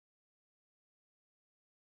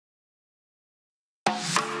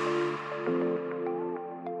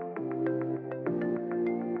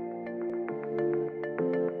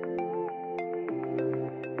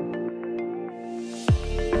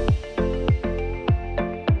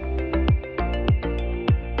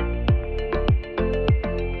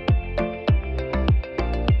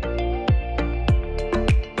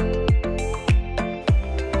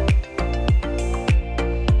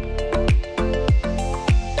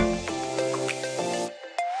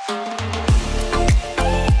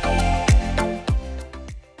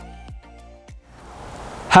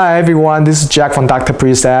Hi everyone, this is Jack from Dr.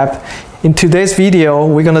 Prius app. In today's video,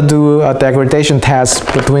 we're gonna do a degradation test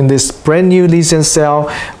between this brand new lithium cell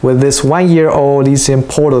with this 1-year-old lithium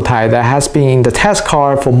prototype that has been in the test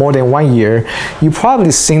car for more than 1 year. You've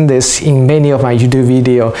probably seen this in many of my YouTube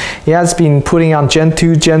videos. It has been putting on Gen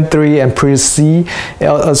 2, Gen 3, and Prius C,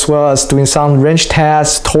 as well as doing some range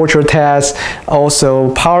tests, torture tests,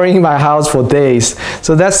 also powering my house for days.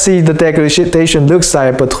 So let's see the degradation looks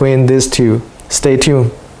like between these two. Stay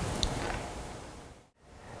tuned.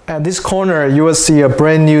 At this corner, you will see a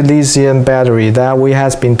brand new lithium battery that we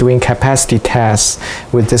have been doing capacity tests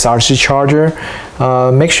with this RC charger.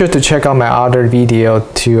 Make sure to check out my other video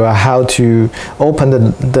to how to open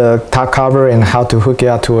the top cover and how to hook it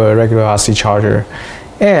up to a regular RC charger.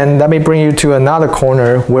 And let me bring you to another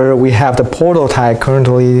corner where we have the prototype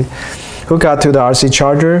currently hooked up to the RC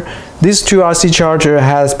charger. These two RC charger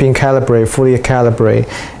has been calibrated, fully calibrated,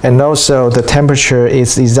 and also the temperature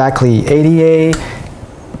is exactly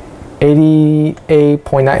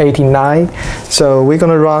 88.89. So we're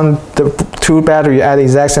gonna run the two battery at the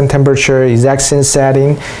exact same temperature, exact same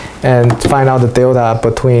setting, and find out the delta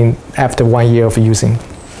between after 1 year of using.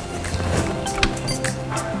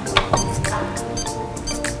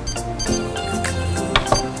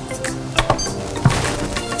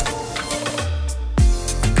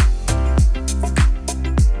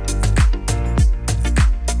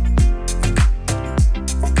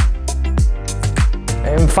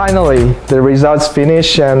 And finally, the results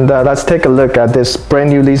finish, and let's take a look at this brand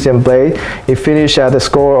new lithium blade. It finished at a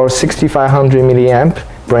score of 6500 milliamp,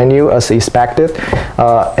 brand new as expected.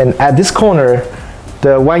 And at this corner,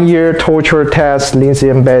 the 1 year torture test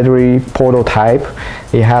lithium battery prototype,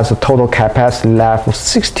 it has a total capacity left of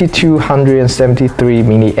 6273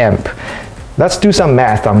 milliamp. Let's do some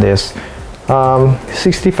math on this.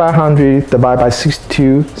 6500 divided by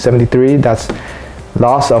 6273, that's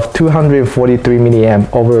loss of 243 milliamp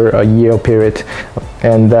over a year period,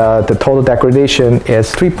 and the total degradation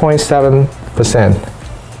is 3.7%.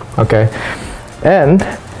 Okay, and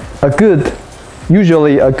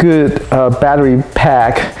usually a good battery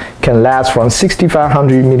pack can last from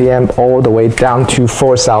 6500 milliamp all the way down to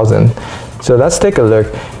 4000. So let's take a look.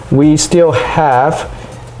 We still have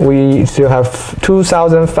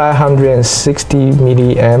 2560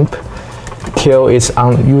 milliamp till it's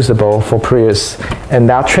unusable for Prius, and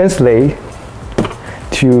that translates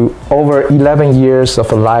to over 11 years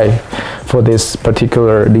of life for this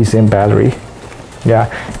particular lithium battery. Yeah,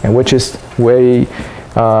 and which is very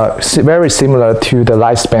similar to the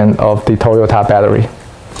lifespan of the Toyota battery.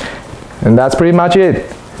 And that's pretty much it.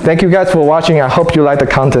 Thank you guys for watching. I hope you like the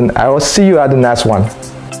content. I will see you at the next one.